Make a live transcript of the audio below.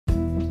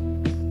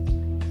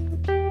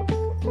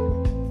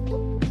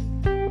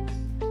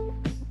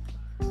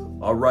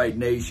All right,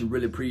 Nation,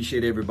 really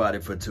appreciate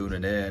everybody for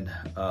tuning in.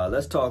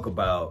 Let's talk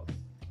about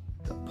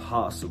the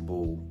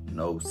possible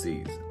no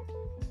season.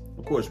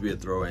 Of course, we'll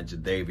throw in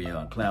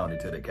Jadeveon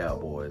Clowney to the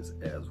Cowboys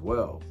as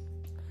well.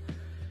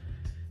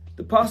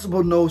 The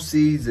possible no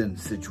season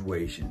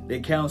situation.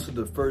 They canceled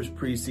the first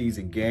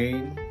preseason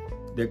game.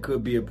 There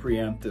could be a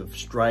preemptive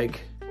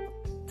strike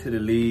to the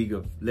league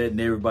of letting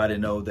everybody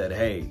know that,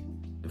 hey,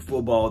 the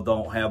football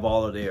don't have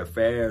all of their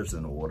affairs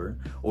in order,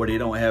 or they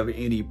don't have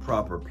any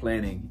proper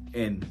planning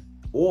in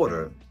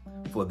order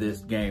for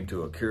this game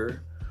to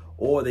occur.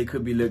 Or they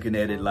could be looking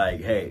at it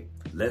like, hey,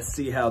 let's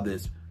see how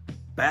this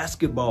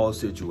basketball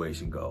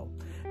situation go,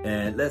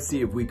 and let's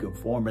see if we can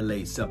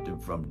formulate something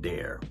from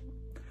there.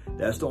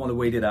 That's the only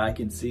way that I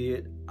can see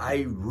it.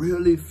 I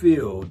really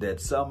feel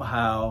that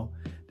somehow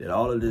that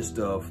all of this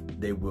stuff,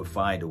 they will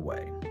find a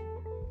way.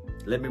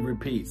 Let me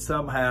repeat,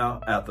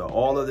 somehow after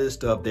all of this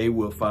stuff, they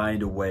will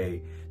find a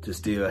way to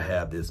still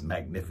have this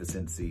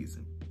magnificent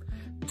season.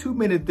 Too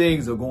many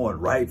things are going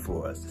right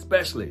for us,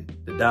 especially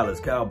the Dallas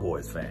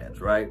Cowboys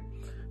fans, right?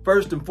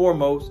 First and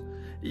foremost,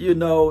 you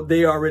know,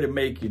 they already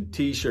making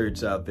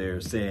t-shirts out there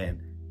saying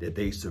that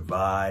they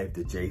survived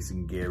the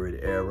Jason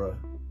Garrett era.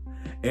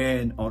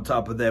 And on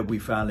top of that, we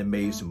finally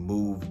made some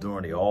moves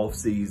during the off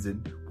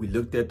season. We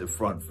looked at the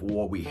front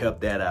four, we helped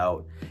that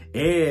out.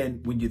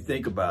 And when you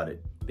think about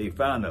it, they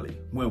finally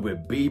went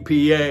with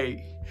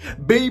BPA,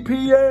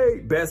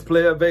 best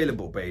player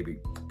available, baby.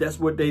 That's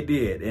what they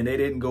did. And they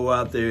didn't go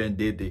out there and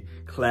did the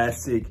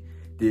classic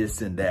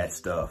this and that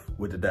stuff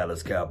with the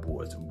Dallas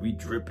Cowboys. We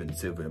dripping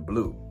silver and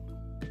blue.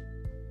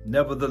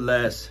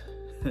 Nevertheless,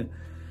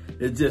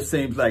 it just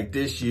seems like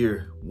this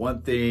year,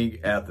 one thing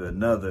after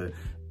another,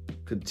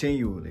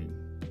 continually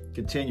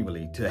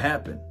to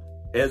happen.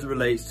 As it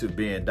relates to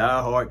being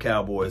diehard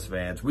Cowboys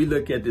fans, we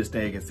look at this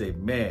thing and say,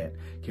 man,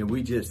 can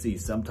we just see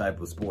some type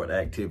of sport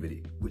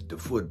activity with the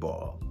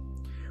football?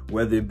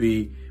 Whether it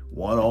be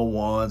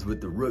one-on-ones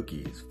with the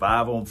rookies,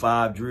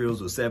 5-on-5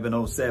 drills or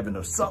 7-on-7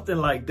 or something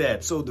like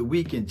that, so that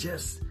we can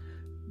just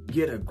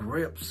get a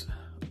glimpse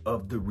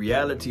of the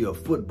reality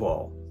of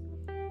football.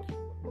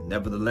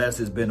 Nevertheless,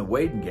 it's been a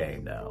waiting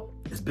game now.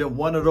 It's been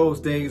one of those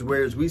things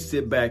where as we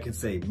sit back and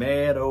say,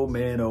 man, oh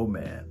man, oh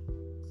man.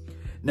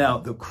 Now,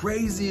 the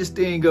craziest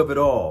thing of it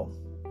all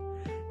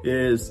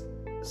is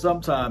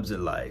sometimes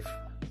in life,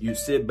 you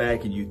sit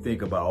back and you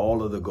think about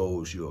all of the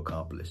goals you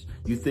accomplished.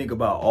 You think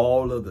about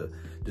all of the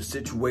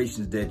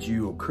situations that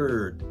you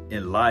occurred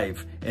in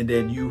life, and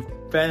then you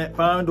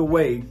found a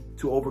way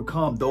to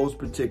overcome those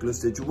particular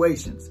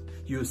situations.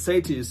 You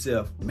say to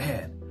yourself,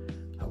 man,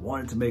 I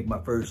wanted to make my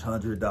first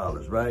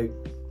 $100, right?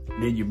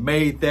 And then you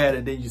made that,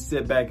 and then you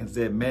sit back and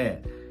said,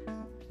 man,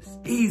 it's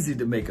easy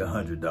to make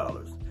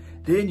 $100.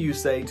 Then you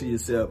say to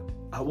yourself,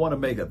 I want to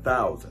make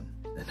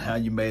 1,000. And now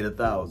you made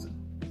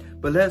 1,000.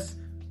 But let's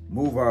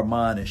move our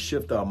mind and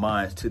shift our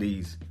minds to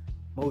these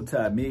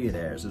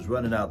multi-millionaires that's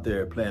running out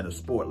there playing a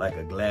sport like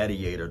a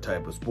gladiator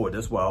type of sport.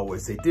 That's why I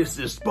always say, this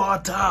is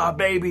Sparta,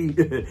 baby.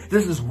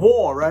 This is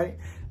war, right?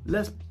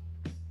 Let's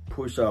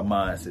push our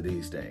minds to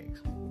these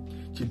things.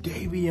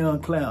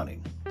 Jadeveon Clowney,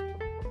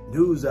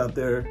 news out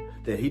there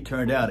that he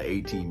turned down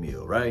 18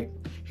 mil, right?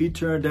 He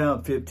turned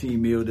down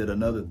 15 mil that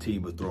another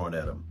team was throwing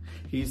at him.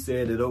 He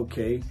said that,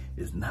 okay,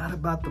 it's not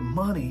about the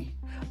money.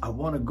 I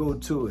want to go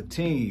to a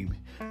team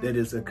that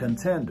is a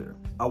contender.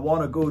 I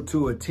want to go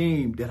to a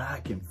team that I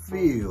can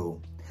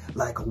feel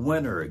like a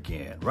winner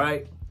again,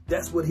 right?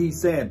 That's what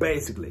he's saying,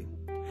 basically.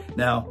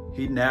 Now,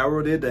 he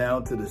narrowed it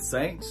down to the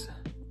Saints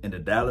and the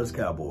Dallas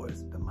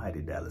Cowboys, the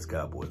mighty Dallas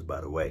Cowboys,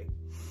 by the way.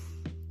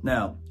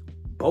 Now,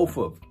 both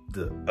of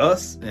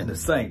us and the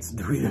Saints,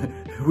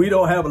 we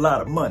don't have a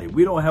lot of money.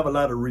 We don't have a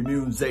lot of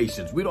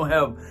remunerations. We don't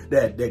have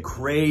that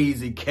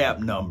crazy cap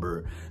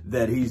number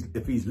that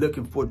if he's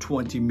looking for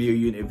 20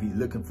 million, if he's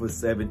looking for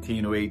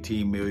 17 or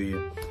 18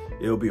 million,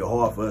 it'll be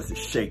hard for us to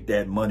shake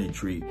that money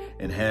tree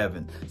and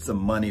having some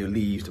money or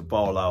leaves to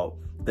fall out,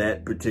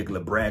 that particular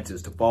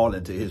branches to fall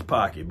into his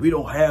pocket. We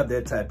don't have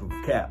that type of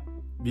cap,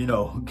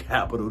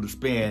 capital to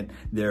spend,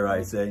 dare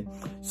I say.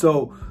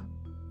 So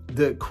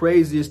the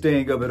craziest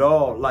thing of it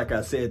all, like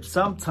I said,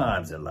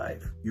 sometimes in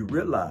life, you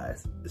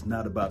realize it's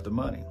not about the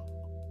money.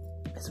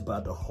 It's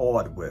about the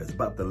hardware. It's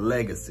about the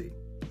legacy.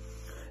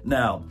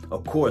 Now,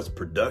 of course,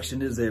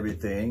 production is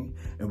everything.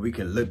 And we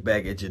can look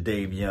back at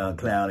Jadeveon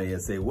Clowney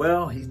and say,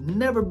 well, he's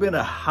never been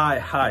a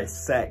high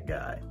sack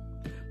guy,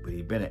 but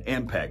he's been an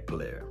impact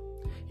player.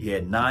 He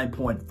had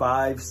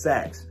 9.5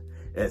 sacks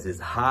as his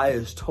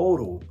highest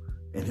total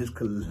in his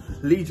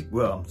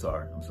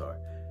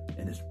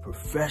in his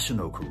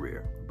professional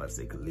career. I'm about to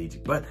say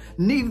collegiate, but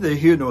neither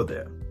here nor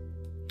there.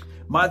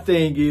 My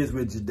thing is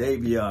with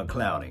Jadeveon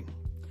Clowney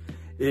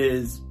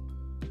is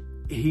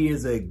he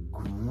is a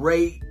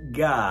great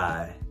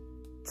guy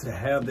to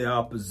have the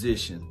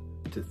opposition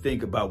to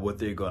think about what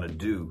they're going to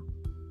do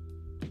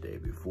the day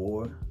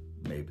before,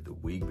 maybe the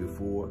week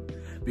before,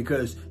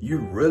 because you're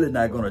really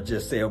not going to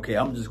just say, okay,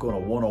 I'm just going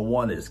to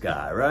one-on-one this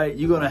guy, right?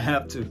 You're going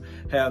to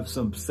have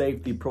some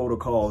safety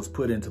protocols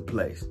put into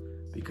place.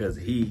 because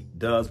he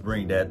does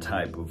bring that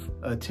type of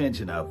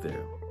attention out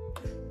there.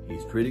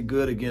 He's pretty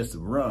good against the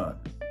run.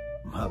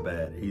 My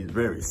bad. He's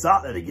very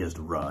solid against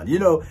the run. You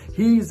know,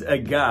 he's a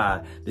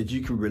guy that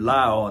you can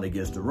rely on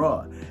against the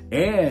run.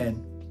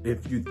 And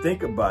if you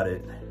think about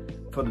it,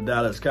 for the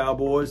Dallas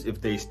Cowboys,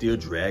 if they still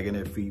dragging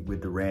their feet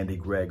with the Randy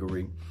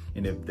Gregory,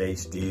 and if they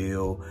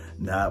still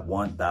not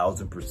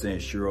 1,000%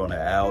 sure on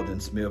the Aldon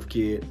Smith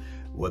kid,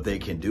 what they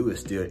can do is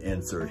still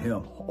insert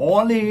him.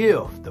 Only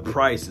if the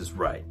price is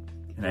right.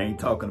 And I ain't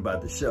talking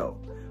about the show.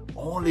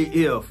 Only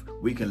if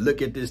we can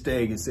look at this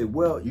thing and say,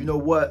 well, you know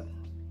what?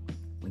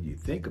 When you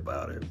think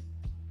about it,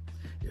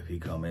 if he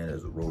come in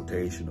as a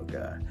rotational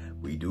guy,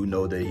 we do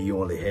know that he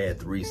only had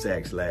 3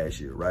 sacks last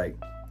year, right?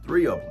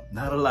 3 of them,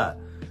 not a lot.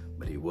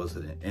 But he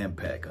wasn't an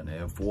impact, an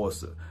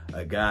enforcer,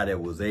 a guy that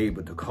was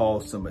able to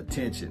call some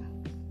attention.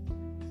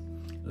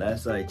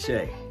 Last I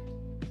checked,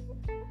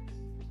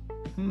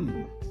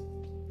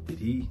 did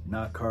he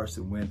knock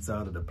Carson Wentz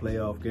out of the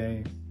playoff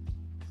game?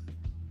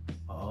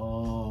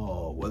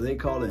 Oh, well, they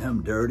calling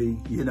him dirty.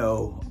 You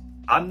know,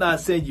 I'm not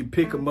saying you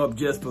pick him up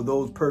just for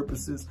those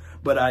purposes,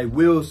 but I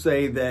will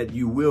say that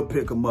you will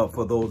pick him up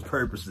for those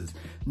purposes,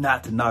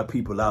 not to knock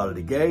people out of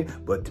the game,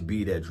 but to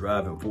be that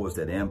driving force,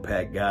 that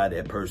impact guy,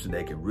 that person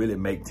that can really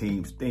make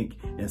teams think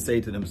and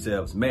say to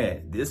themselves,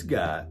 man, this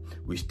guy,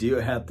 we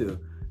still have to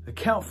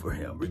account for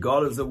him,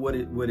 regardless of what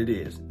it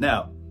is.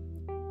 Now,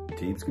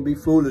 teams can be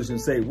foolish and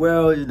say,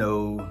 well, you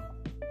know,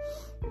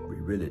 we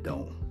really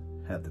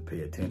don't have to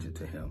pay attention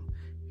to him.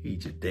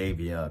 He's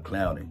Jadeveon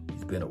Clowney.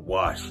 He's been a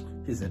wash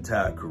his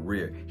entire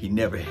career. He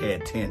never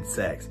had 10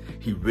 sacks.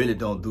 He really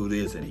don't do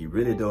this and he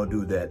really don't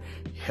do that.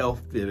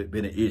 Health has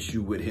been an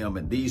issue with him,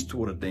 and these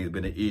sort of things have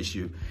been an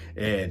issue.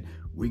 And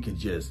we can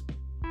just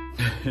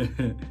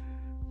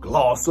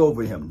gloss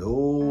over him.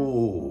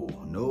 No.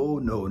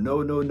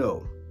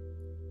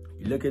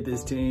 You look at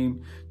this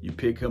team, you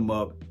pick him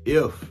up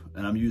if,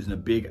 and I'm using a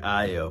big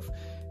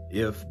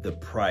if the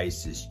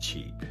price is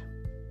cheap.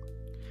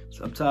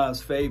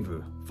 Sometimes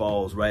favor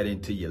falls right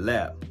into your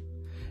lap.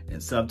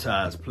 And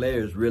sometimes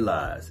players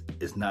realize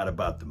it's not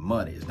about the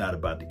money. It's not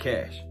about the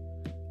cash.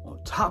 On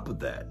top of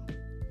that,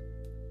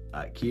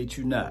 I kid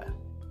you not,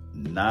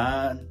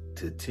 $9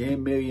 to $10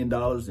 million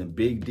in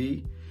Big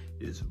D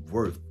is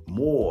worth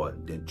more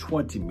than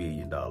 $20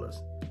 million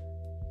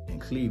in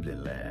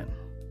Cleveland land.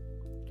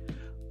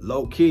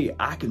 Low key,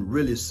 I can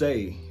really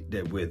say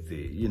that with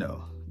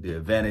the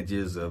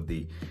advantages of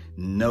the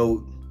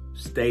no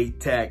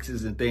state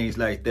taxes and things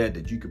like that,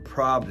 that you could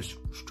probably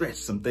stretch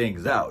some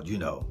things out,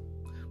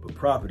 But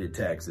property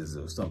taxes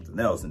or something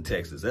else in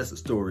Texas, that's a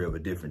story of a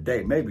different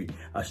day. Maybe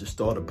I should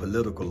start a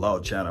political law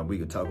channel. We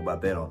could talk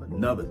about that on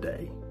another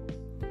day.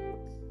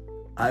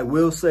 I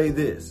will say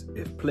this,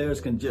 if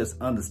players can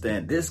just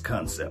understand this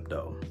concept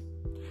though,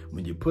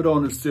 when you put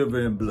on the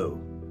silver and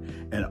blue,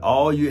 and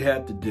all you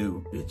have to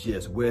do is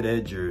just wear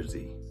that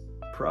jersey,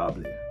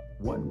 probably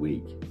 1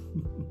 week,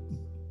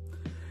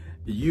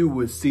 you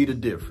would see the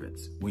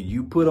difference. When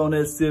you put on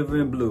that silver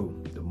and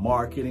blue, the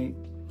marketing,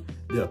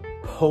 the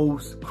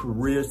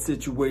post-career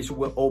situation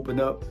will open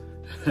up.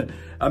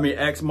 I mean,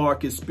 ask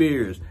Marcus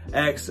Spears,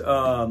 ask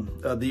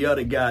the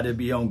other guy that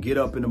be on Get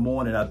Up in the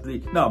Morning, I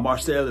think. No,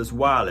 Marcellus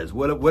Wallace,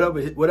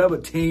 whatever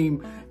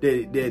team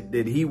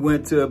that he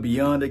went to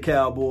beyond the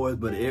Cowboys,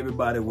 but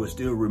everybody will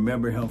still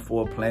remember him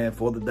for playing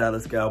for the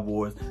Dallas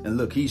Cowboys. And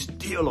look, he's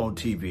still on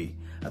TV.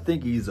 I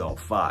think he's on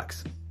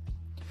Fox.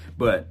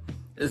 But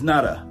it's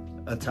not a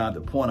time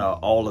to point out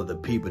all of the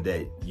people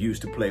that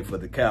used to play for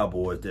the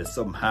Cowboys that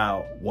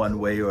somehow, one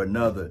way or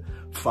another,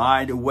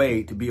 find a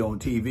way to be on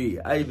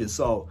TV. I even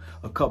saw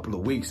a couple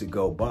of weeks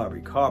ago,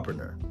 Bobby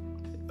Carpenter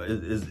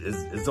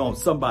is on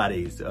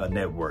somebody's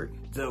network.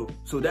 So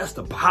that's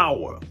the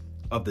power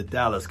of the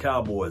Dallas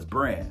Cowboys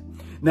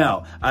brand.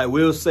 Now, I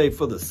will say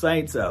for the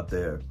Saints out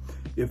there,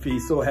 if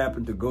he so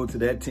happened to go to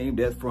that team,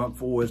 that front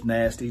four is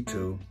nasty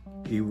too.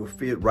 He will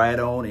fit right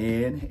on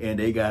in, and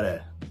they got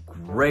a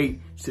great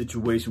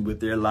situation with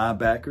their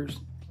linebackers.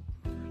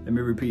 Let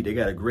me repeat, they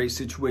got a great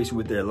situation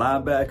with their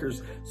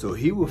linebackers, so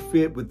he will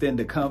fit within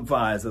the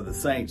confines of the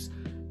Saints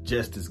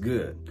just as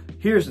good.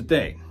 Here's the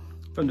thing,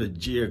 from the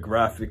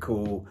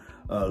geographical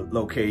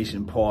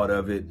location part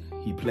of it,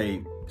 he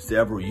played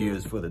several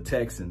years for the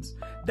Texans.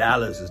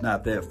 Dallas is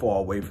not that far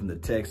away from the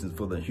Texans,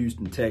 for the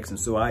Houston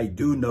Texans, so I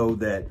do know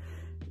that,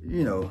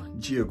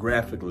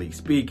 geographically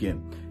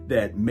speaking,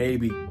 that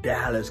maybe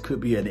Dallas could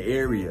be an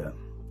area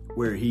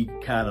where he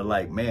kind of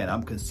like, man,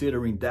 I'm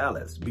considering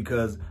Dallas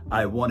because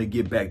I want to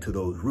get back to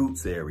those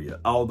roots area.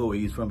 Although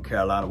he's from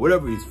Carolina,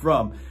 wherever he's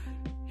from,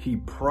 he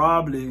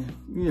probably,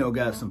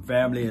 got some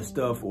family and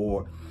stuff,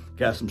 or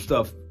got some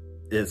stuff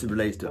as it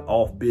relates to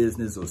off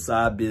business or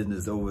side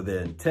business over there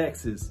in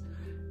Texas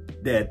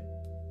that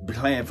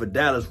playing for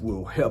Dallas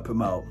will help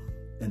him out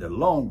in the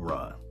long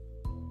run.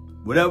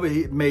 Whatever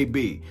it may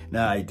be.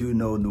 Now, I do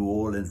know New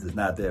Orleans is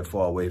not that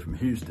far away from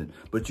Houston,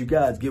 but you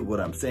guys get what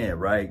I'm saying,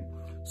 right?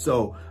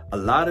 So a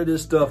lot of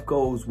this stuff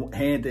goes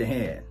hand to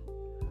hand.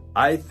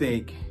 I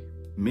think,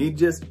 me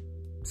just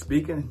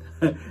speaking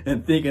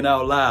and thinking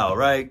out loud,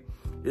 right?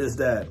 is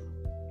that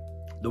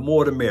the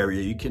more the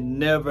merrier. You can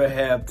never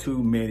have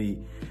too many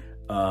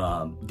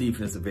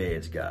defensive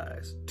edge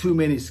guys, too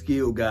many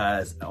skilled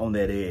guys on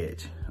that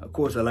edge. Of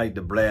course, I like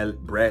the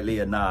Bradley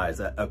and Nyes.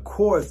 Of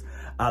course,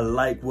 I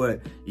like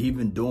what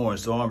even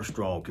Dorrance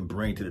Armstrong can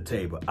bring to the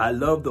table. I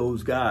love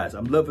those guys.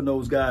 I'm loving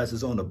those guys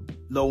that's on the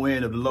low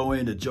end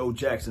of Joe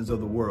Jacksons of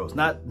the world.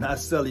 Not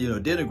selling or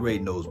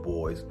denigrating those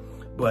boys,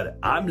 but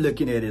I'm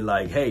looking at it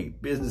like, hey,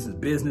 business is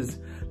business.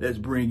 Let's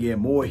bring in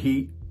more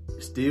heat,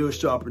 steel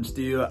sharpen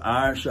steel,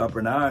 iron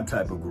sharpen iron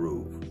type of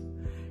groove.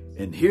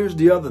 And here's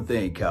the other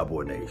thing,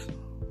 Cowboy Nation.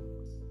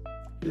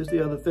 Here's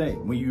the other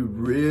thing. When you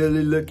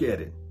really look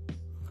at it,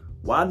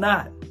 why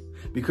not?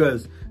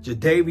 Because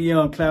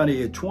Jadeveon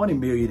Clowney at $20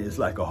 million is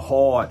like a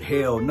hard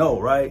hell no,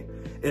 right?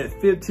 At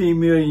 $15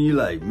 million, you're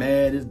like,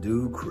 man, this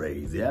dude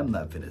crazy. I'm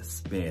not finna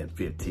spend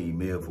 $15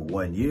 million for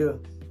 1 year.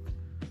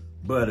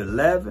 But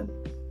 11,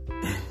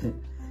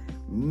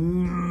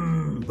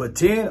 but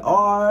 10,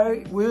 all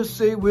right, we'll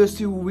see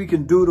what we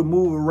can do to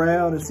move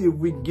around and see if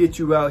we can get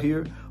you out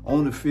here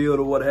on the field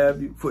or what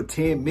have you. For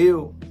 10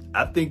 mil,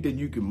 I think that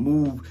you can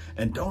move,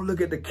 and don't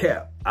look at the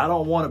cap. I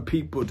don't want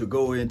people to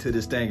go into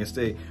this thing and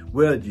say,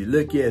 well, you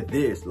look at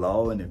this,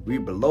 Law, and if we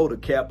below the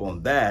cap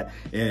on that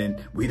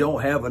and we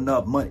don't have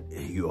enough money.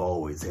 You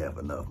always have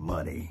enough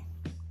money.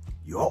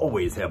 You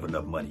always have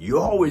enough money. You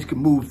always can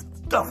move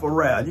stuff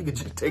around. You can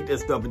just take that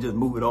stuff and just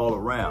move it all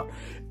around.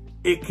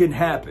 It can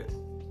happen.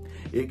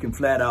 It can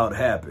flat out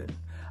happen.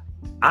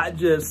 I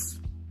just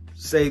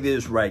say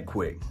this right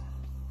quick,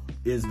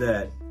 is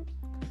that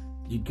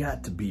you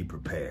got to be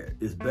prepared.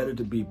 It's better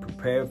to be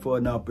prepared for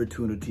an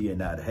opportunity and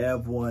not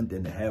have one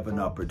than to have an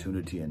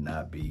opportunity and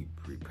not be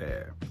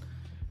prepared.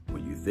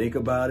 When you think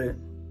about it,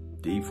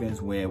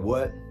 defense win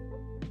what?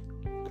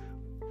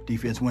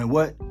 Defense win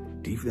what?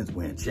 Defense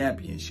win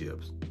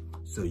championships.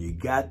 So you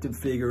got to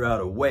figure out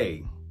a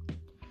way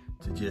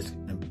to just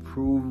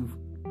improve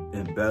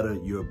and better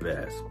your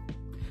best.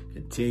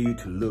 Continue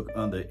to look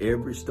under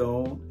every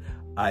stone.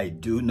 I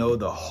do know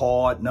the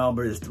hard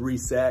number is 3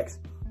 sacks.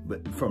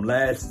 But from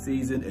last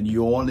season, and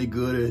you're only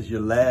good as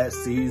your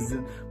last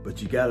season, but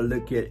you got to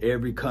look at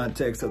every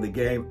context of the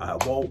game. I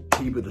want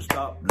people to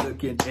stop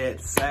looking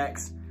at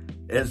sacks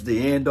as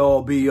the end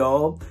all be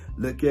all.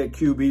 Look at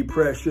QB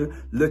pressure.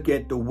 Look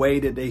at the way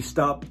that they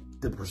stop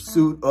the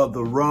pursuit of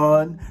the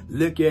run.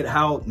 Look at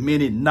how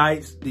many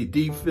nights the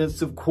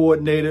defensive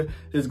coordinator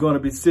is going to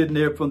be sitting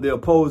there from the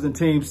opposing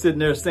team, sitting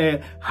there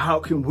saying, how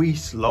can we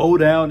slow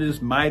down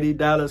this mighty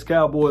Dallas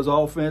Cowboys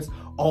offense?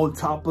 On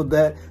top of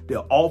that,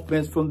 the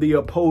offense from the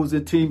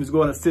opposing team is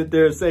going to sit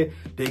there and say,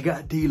 they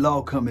got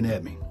D-Law coming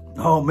at me.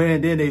 Oh,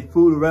 man, then they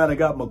fooled around and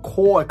got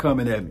McCoy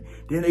coming at me.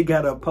 Then they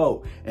got a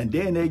Pope. And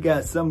then they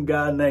got some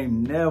guy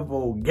named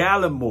Neville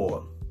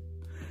Gallimore.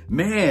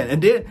 Man,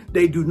 and then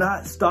they do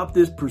not stop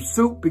this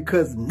pursuit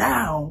because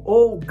now,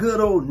 oh, good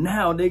old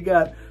now, they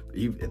got,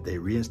 if they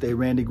reinstate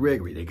Randy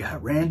Gregory, they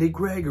got Randy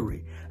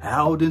Gregory,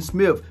 Alden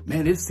Smith.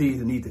 Man, this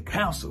season needs to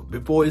cancel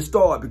before it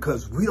starts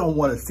because we don't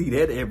want to see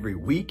that every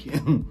week.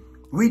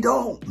 We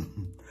don't.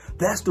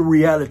 That's the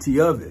reality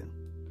of it.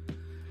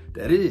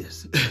 That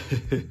is.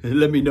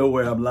 Let me know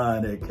where I'm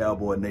lying at,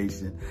 Cowboy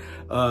Nation.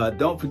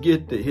 Don't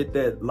forget to hit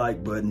that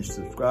like button,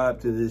 subscribe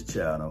to this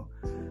channel.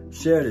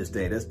 Share this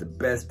thing. That's the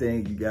best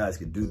thing you guys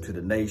can do to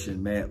the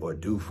nation, man, or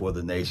do for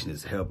the nation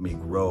is help me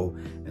grow.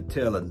 And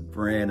tell a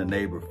friend, a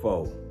neighbor,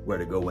 foe where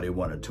to go when they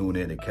want to tune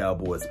in to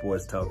Cowboy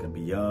Sports Talk and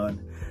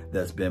beyond.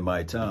 That's been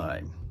my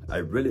time. I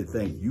really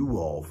thank you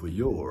all for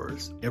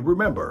yours. And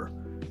remember,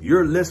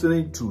 you're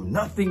listening to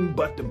nothing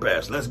but the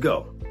best. Let's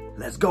go.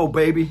 Let's go,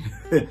 baby.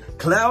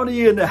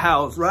 Clowney in the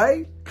house,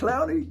 right?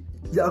 Clowney?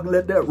 Y'all can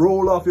let that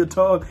roll off your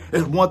tongue.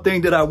 There's one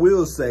thing that I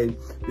will say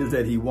is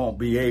that he won't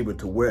be able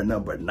to wear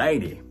number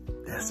 90.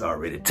 That's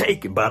already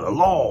taken by the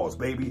laws,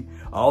 baby.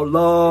 All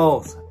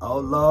laws,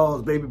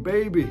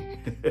 baby.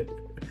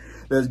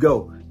 Let's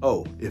go.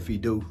 Oh, if he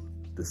do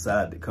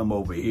decide to come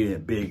over here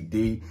in Big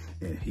D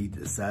and he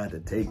decide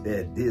to take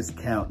that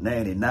discount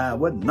 99,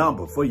 what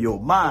number for your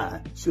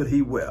mind should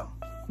he wear?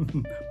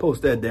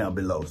 Post that down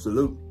below.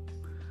 Salute.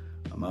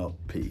 I'm out.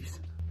 Peace.